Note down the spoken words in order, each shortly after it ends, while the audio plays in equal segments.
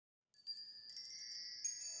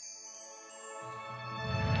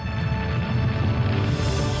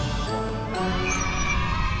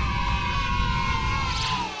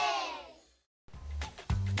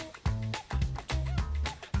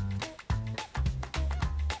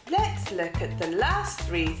Let's look at the last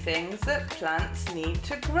three things that plants need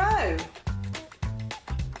to grow.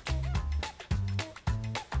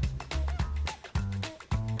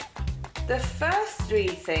 The first three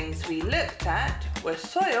things we looked at were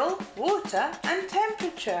soil, water and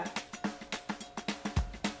temperature.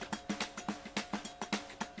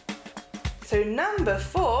 So number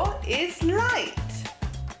 4 is light.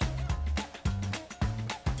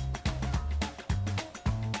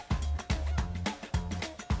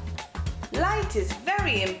 Light is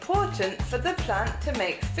very important for the plant to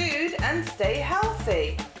make food and stay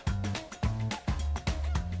healthy.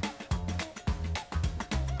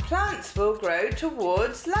 Plants will grow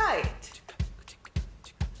towards light.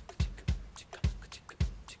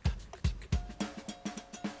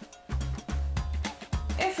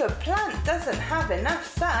 If a plant doesn't have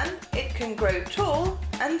enough sun, it can grow tall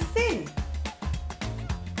and thin.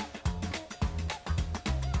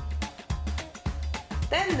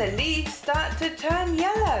 Then the leaves start to turn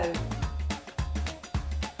yellow.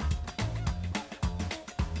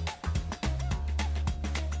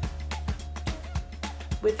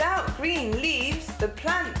 Without green leaves, the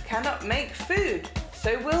plant cannot make food,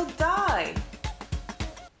 so will die.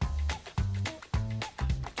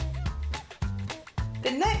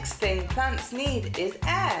 The next thing plants need is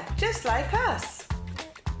air, just like us.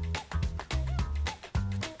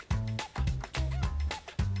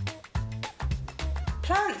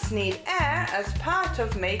 Plants need air as part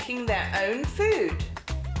of making their own food.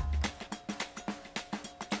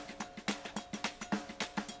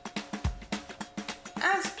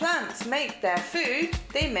 As plants make their food,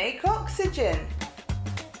 they make oxygen.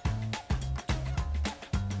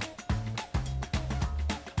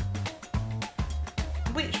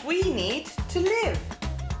 Which we need to live.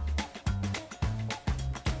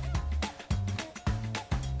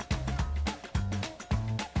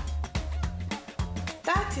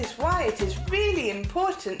 That is why it is really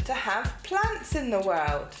important to have plants in the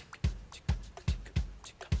world.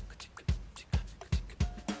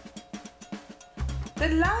 The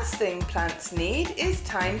last thing plants need is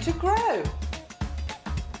time to grow.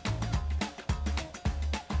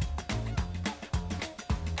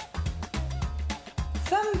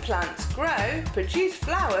 Some plants grow, produce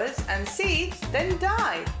flowers and seeds, then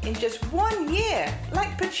die in just 1 year,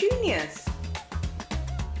 like petunias.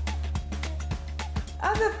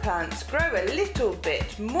 Other plants grow a little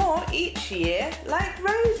bit more each year, like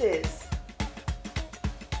roses.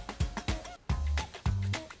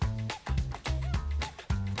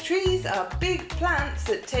 Trees are big plants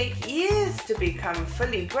that take years to become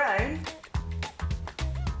fully grown.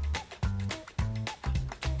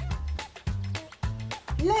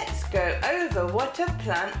 Let's go over what a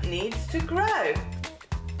plant needs to grow.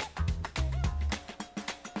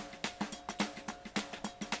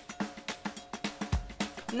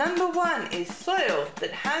 Number 1 is soil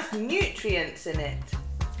that has nutrients in it.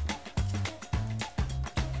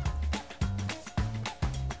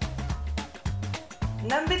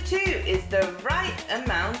 Number 2 is the right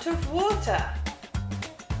amount of water.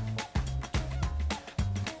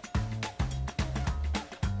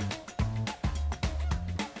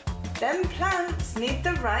 Then plants need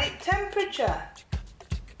the right temperature.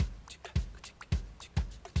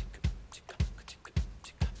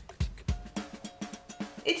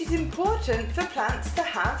 It is important for plants to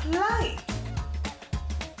have light.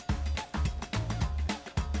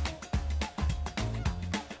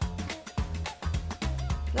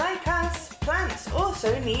 Like us, plants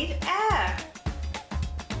also need air.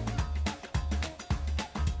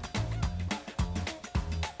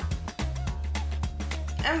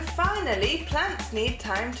 And finally, plants need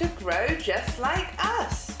time to grow just like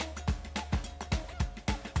us.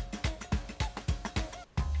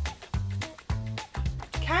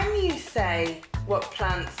 Can you say what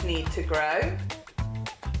plants need to grow?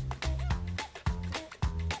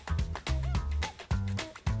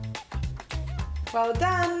 Well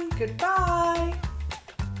done, goodbye.